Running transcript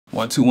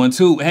1 2 1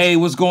 2. Hey,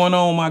 what's going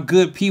on, my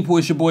good people?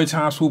 It's your boy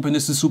Tom Swoop, and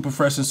this is super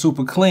fresh and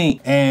super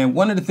clean. And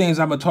one of the things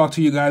I'm gonna talk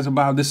to you guys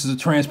about, this is a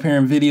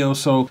transparent video,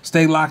 so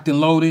stay locked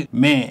and loaded.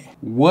 Man,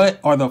 what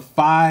are the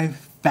 5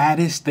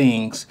 fattest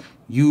things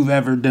you've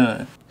ever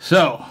done?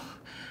 So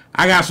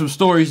I got some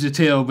stories to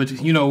tell, but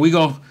you know, we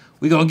gonna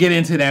get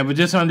into that. But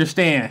just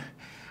understand,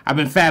 I've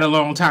been fat a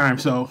long time,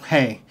 so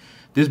hey,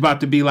 this is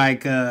about to be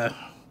like a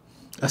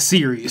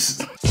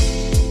series.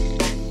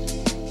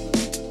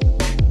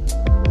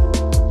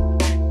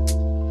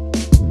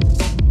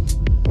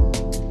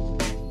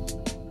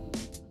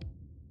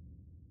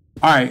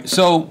 All right,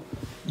 so,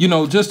 you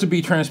know, just to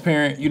be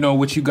transparent, you know,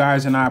 with you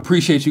guys, and I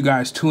appreciate you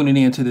guys tuning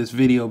into this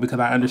video because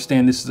I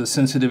understand this is a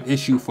sensitive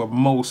issue for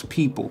most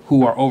people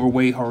who are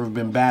overweight or have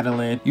been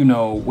battling, you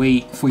know,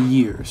 weight for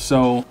years.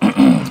 So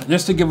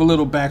just to give a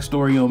little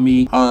backstory on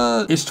me,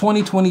 it's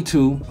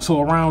 2022. So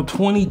around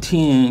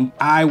 2010,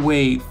 I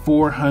weighed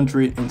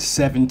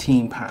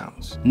 417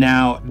 pounds.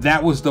 Now,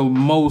 that was the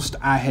most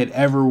I had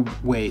ever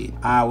weighed.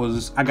 I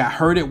got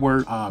hurt at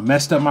work,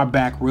 messed up my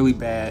back really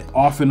bad,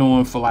 off and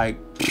on for like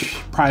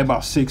probably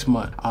about 6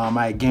 months.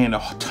 I gained a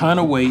ton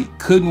of weight,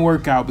 couldn't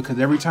work out because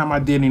every time I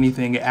did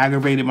anything, it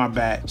aggravated my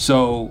back.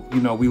 So, you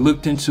know, we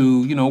looked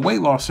into, you know,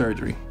 weight loss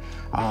surgery.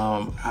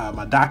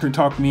 My doctor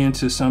talked me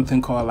into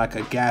something called like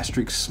a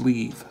gastric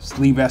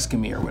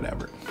sleevectomy or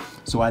whatever.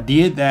 So I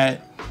did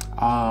that.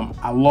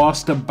 I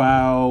lost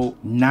about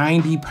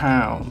 90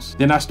 pounds.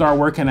 Then I started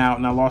working out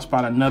and I lost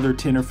about another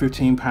 10 or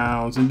 15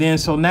 pounds. And then,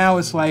 so now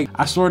it's like,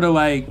 I sort of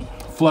like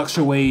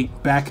fluctuate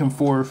back and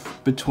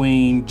forth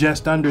between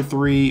just under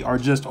 3 or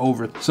just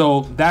over.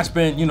 So that's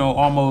been, you know,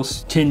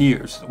 almost 10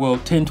 years. Well,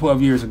 10,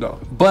 12 years ago.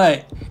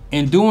 But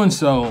in doing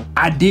so,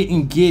 I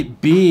didn't get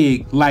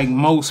big like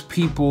most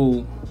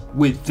people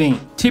would think.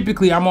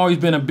 Typically, I'm always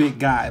been a big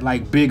guy,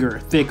 like bigger,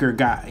 thicker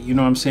guy. You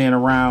know what I'm saying?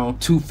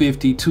 Around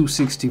 250,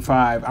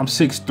 265. I'm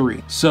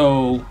 6'3".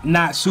 So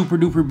not super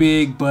duper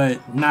big, but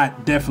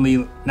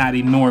definitely not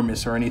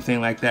enormous or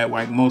anything like that.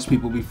 Like most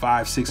people be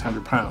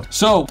 500-600 pounds.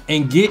 So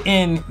in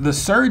getting the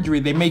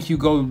surgery, they make you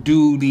go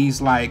do these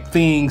like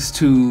things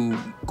to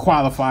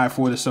qualify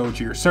for the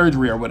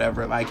surgery or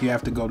whatever. Like you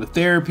have to go to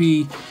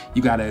therapy,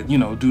 you gotta, you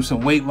know, do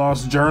some weight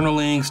loss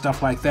journaling,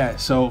 stuff like that.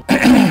 So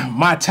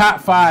my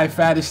top 5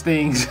 fattest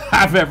things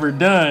I've ever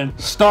done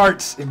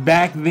starts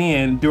back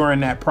then during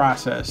that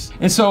process.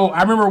 And so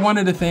I remember one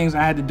of the things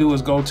I had to do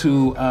was go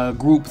to a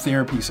group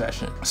therapy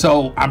session.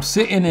 So I'm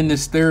sitting in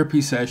this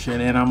therapy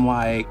session and I'm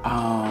like,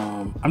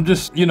 I'm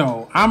just,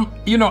 I'm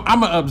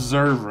an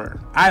observer.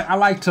 I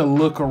like to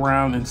look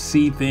around and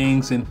see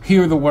things and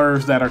hear the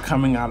words that are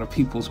coming out of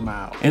people's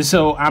mouths. And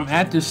so I'm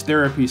at this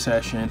therapy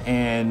session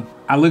and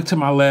I look to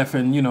my left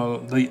and, you know,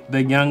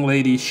 the young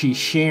lady, she's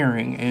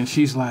sharing and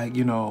she's like,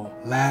 you know,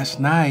 last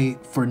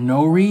night for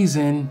no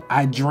reason,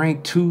 I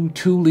drank two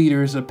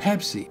liters of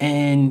Pepsi.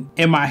 And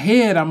in my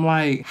head, I'm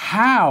like,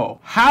 how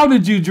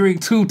did you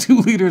drink two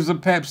liters of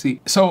Pepsi?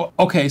 So,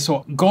 okay,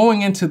 so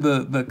going into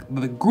the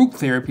group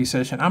therapy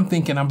session, I'm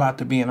thinking I'm about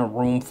to be in a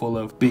room full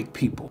of big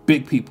people,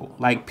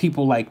 like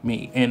people like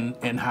me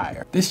and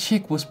higher. This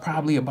chick was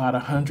probably about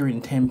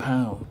 110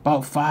 pounds,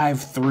 about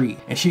 5'3".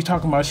 And she's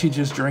talking about she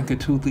just drank a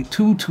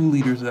two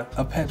liters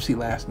of Pepsi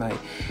last night.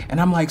 And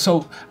I'm like,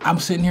 so I'm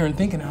sitting here and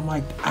thinking, I'm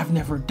like, I've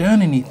never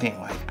done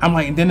anything like, I'm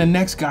like, and then the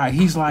next guy,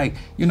 he's like,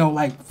 you know,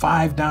 like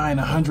 5'9",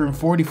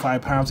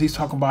 145 pounds. He's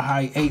talking about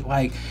how he ate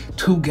like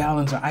 2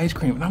 gallons of ice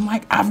cream. And I'm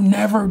like, I've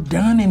never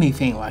done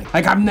anything like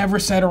I've never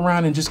sat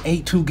around and just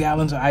ate 2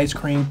 gallons of ice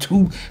cream,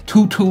 two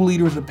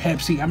liters of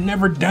Pepsi. I've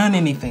never done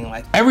anything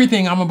like that.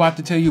 Everything I'm about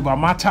to tell you about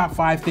my top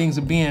 5 things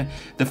of being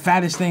the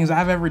fattest things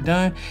I've ever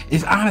done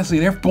is honestly,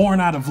 they're born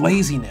out of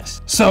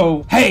laziness.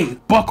 So, hey,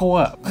 buckle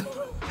up.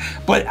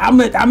 But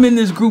I'm in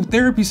this group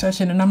therapy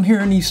session and I'm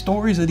hearing these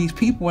stories of these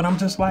people and I'm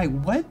just like,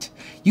 what?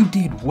 You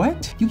did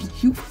what?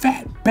 You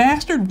fat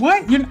bastard,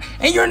 what?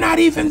 You're not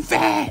even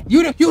fat.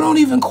 You don't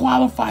even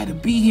qualify to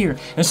be here.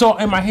 And so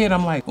in my head,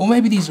 I'm like, well,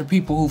 maybe these are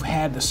people who've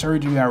had the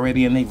surgery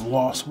already and they've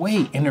lost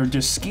weight and they're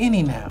just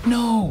skinny now.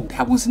 No,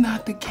 that was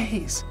not the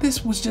case.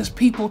 This was just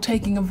people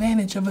taking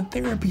advantage of a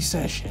therapy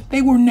session.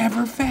 They were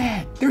never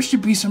fat. There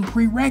should be some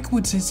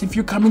prerequisites if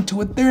you're coming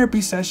to a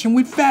therapy session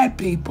with fat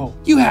people.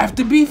 You have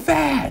to be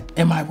fat.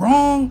 Am I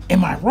wrong?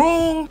 Am I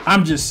wrong?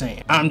 I'm just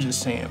saying.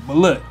 But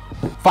look,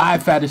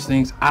 5 fattest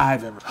things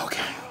I've ever.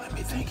 Okay, let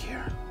me think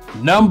here.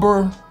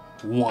 Number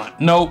 1.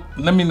 No,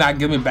 let me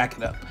back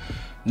it up.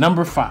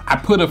 Number 5, I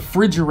put a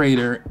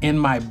refrigerator in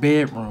my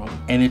bedroom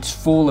and it's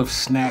full of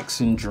snacks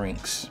and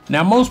drinks.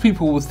 Now, most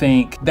people will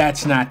think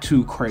that's not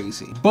too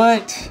crazy,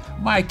 but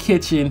my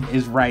kitchen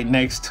is right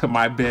next to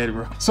my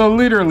bedroom. So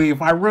literally,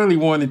 if I really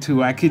wanted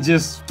to, I could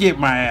just get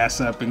my ass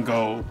up and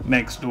go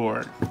next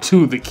door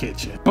to the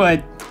kitchen.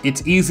 But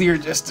it's easier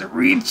just to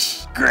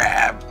reach,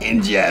 grab,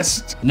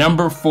 ingest.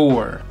 Number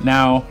 4.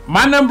 Now,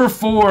 my number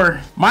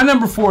four,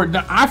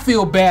 I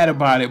feel bad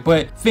about it,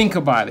 but think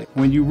about it.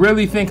 When you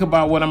really think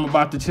about what I'm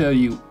about to tell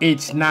you,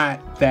 it's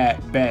not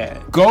that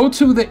bad. Go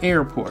to the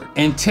airport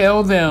and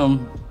tell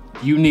them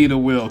you need a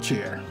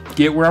wheelchair.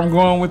 Get where I'm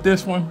going with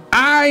this one?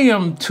 I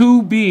am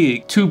too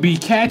big to be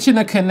catching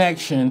a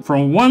connection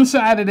from one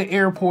side of the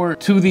airport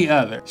to the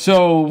other.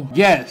 So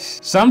yes,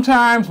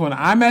 sometimes when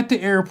I'm at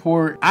the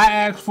airport, I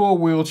ask for a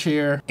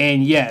wheelchair,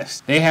 and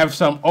yes, they have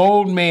some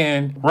old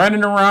man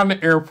running around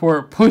the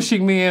airport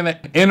pushing me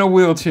in a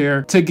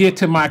wheelchair to get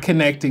to my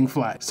connecting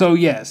flight. So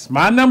yes,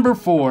 my number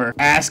 4,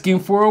 asking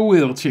for a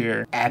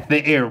wheelchair at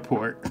the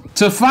airport.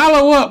 To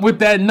follow up with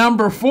that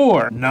number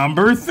 4,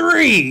 number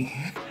 3.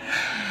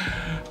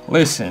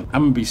 Listen,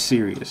 I'm gonna be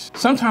serious.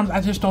 Sometimes I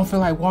just don't feel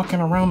like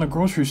walking around the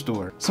grocery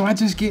store. So I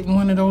just get in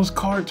one of those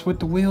carts with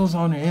the wheels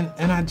on it,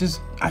 and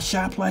I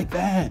shop like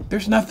that.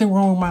 There's nothing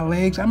wrong with my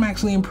legs. I'm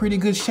actually in pretty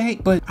good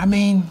shape, but I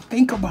mean,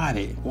 think about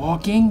it.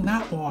 Walking,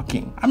 not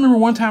walking. I remember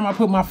one time I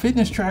put my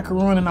fitness tracker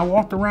on and I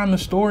walked around the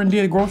store and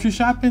did grocery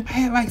shopping. I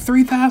had like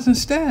 3,000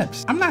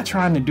 steps. I'm not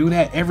trying to do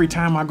that every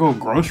time I go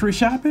grocery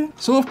shopping.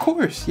 So of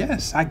course,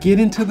 yes, I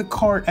get into the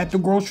cart at the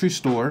grocery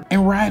store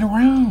and ride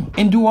around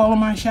and do all of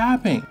my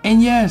shopping.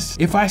 And yes,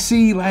 if I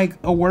see like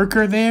a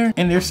worker there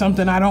and there's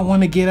something I don't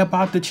want to get up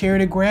out the chair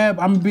to grab,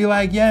 I'm gonna be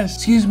like, yes,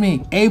 excuse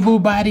me,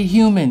 able-bodied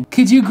human,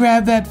 could you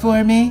grab that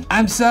for me?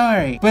 I'm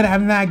sorry, but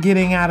I'm not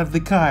getting out of the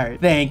cart.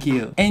 Thank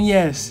you. And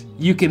yes,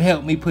 you can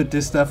help me put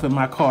this stuff in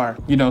my car.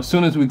 You know, as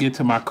soon as we get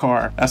to my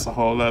car, that's a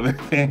whole other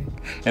thing.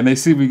 And they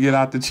see me get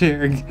out the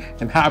chair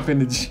and hop in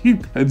the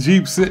Jeep, a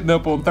Jeep sitting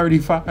up on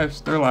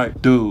 35s. They're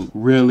like, dude,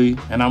 really?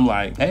 And I'm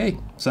like, hey,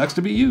 sucks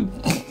to be you.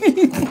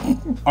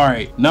 All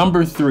right,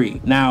 number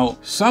 3. Now,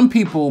 some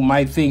people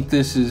might think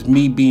this is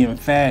me being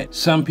fat.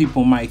 Some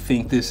people might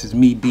think this is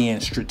me being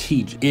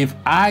strategic. If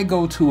I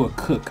go to a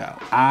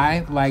cookout,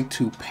 I like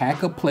to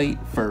pack a plate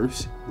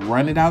first,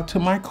 run it out to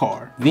my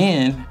car.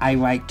 Then I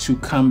like to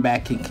come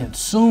back and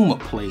consume a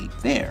plate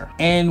there.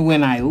 And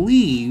when I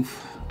leave,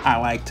 I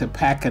like to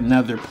pack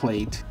another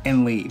plate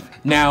and leave.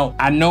 Now,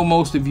 I know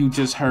most of you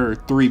just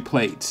heard 3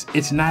 plates.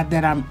 It's not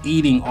that I'm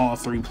eating all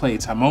 3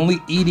 plates. I'm only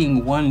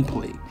eating 1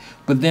 plate.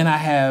 But then I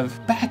have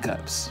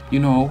backups, you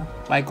know,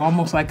 like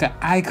almost like an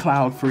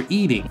iCloud for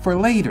eating. For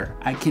later,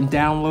 I can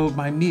download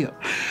my meal.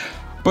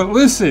 But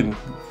listen,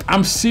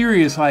 I'm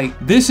serious, like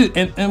this is,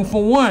 and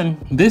for one,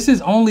 this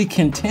is only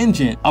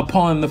contingent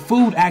upon the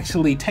food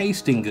actually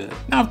tasting good.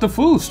 Now, if the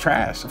food's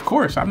trash, of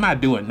course, I'm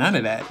not doing none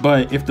of that.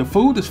 But if the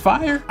food is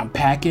fire, I'm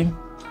packing,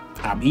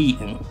 I'm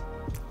eating,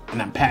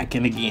 and I'm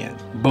packing again.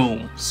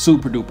 Boom,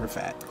 super duper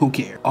fat, who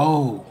cares?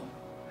 Oh,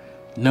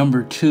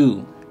 number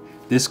 2.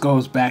 This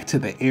goes back to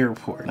the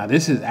airport. Now,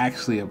 this is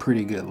actually a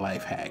pretty good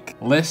life hack.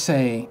 Let's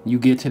say you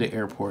get to the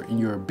airport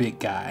and you're a big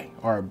guy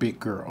or a big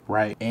girl,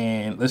 right?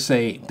 And let's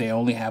say they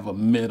only have a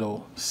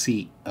middle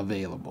seat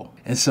available.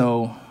 And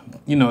so,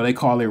 you know, they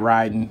call it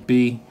riding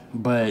B,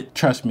 but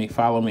trust me,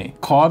 follow me.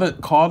 Call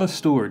the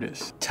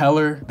stewardess. Tell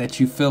her that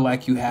you feel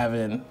like you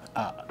having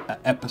an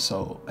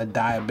episode, a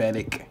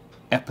diabetic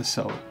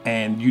episode,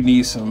 and you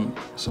need some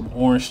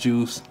orange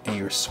juice and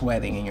you're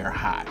sweating and you're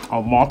hot.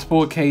 On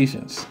multiple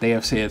occasions, they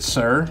have said,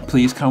 sir,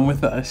 please come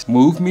with us,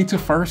 moved me to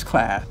first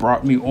class,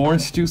 brought me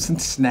orange juice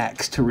and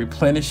snacks to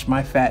replenish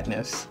my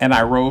fatness, and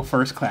I rode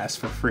first class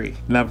for free.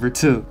 Number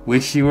 2,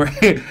 wish you were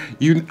here.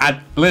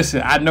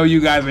 Listen, I know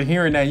you guys are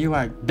hearing that. You're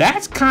like,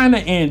 that's kind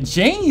of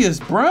ingenious,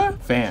 bruh.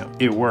 Fam,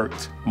 it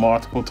worked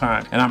multiple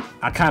times. And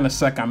I kind of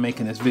suck on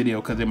making this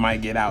video because it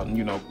might get out and,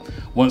 you know,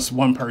 once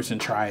one person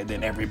tries it,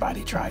 then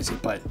everybody tries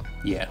it. But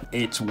yeah,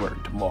 it's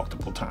worked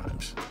multiple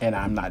times and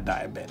I'm not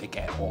diabetic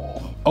at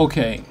all.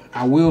 Okay,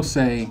 I will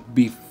say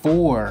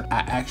before I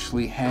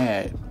actually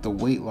had the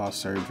weight loss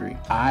surgery,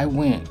 I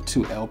went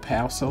to El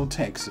Paso,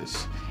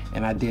 Texas,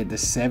 and I did the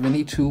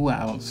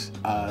 72-ounce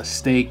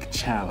steak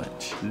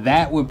challenge.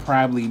 That would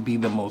probably be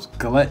the most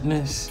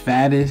gluttonous,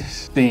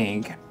 fattest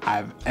thing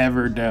I've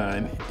ever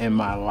done in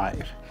my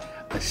life.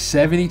 A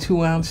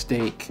 72-ounce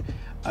steak,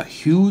 a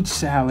huge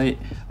salad,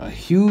 a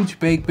huge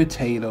baked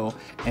potato,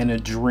 and a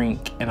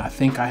drink. And I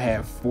think I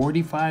had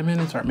 45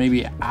 minutes or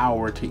maybe an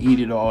hour to eat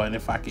it all. And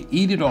if I could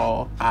eat it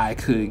all, I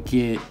could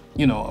get,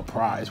 you know, a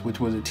prize, which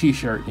was a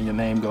t-shirt and your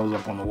name goes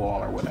up on the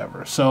wall or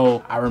whatever.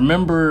 So I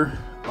remember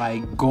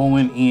like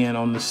going in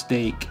on the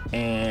steak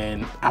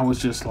and I was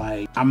just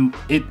like, and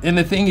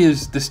the thing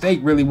is, the steak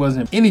really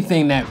wasn't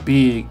anything that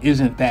big,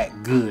 isn't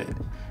that good.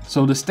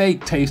 So the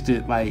steak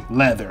tasted like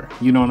leather,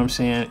 you know what I'm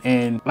saying?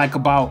 And like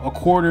about a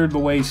quarter of the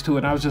way to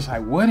it, I was just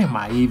like, what am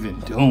I even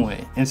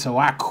doing? And so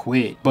I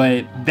quit.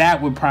 But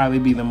that would probably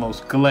be the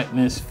most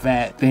gluttonous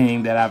fat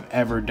thing that I've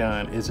ever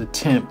done, is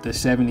attempt the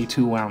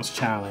 72-ounce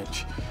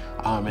challenge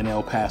in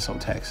El Paso,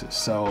 Texas.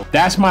 So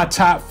that's my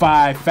top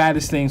 5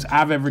 fattest things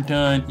I've ever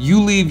done. You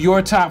leave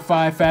your top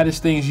 5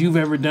 fattest things you've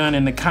ever done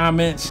in the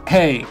comments.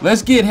 Hey,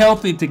 let's get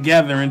healthy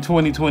together in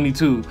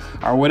 2022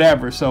 or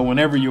whatever. So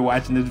whenever you're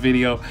watching this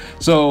video,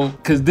 so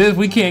because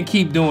we can't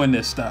keep doing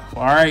this stuff.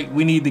 All right,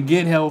 we need to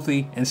get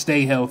healthy and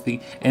stay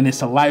healthy, and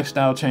it's a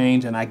lifestyle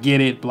change, and I get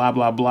it, blah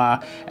blah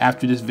blah.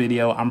 After this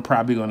video, I'm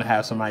probably gonna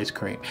have some ice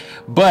cream,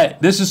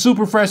 but this is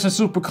super fresh and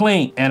super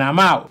clean, and I'm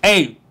out.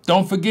 Hey,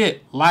 don't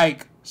forget,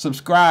 like,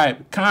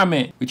 subscribe,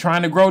 comment. We're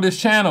trying to grow this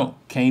channel.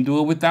 Can't do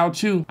it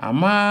without you.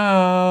 I'm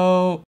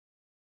out.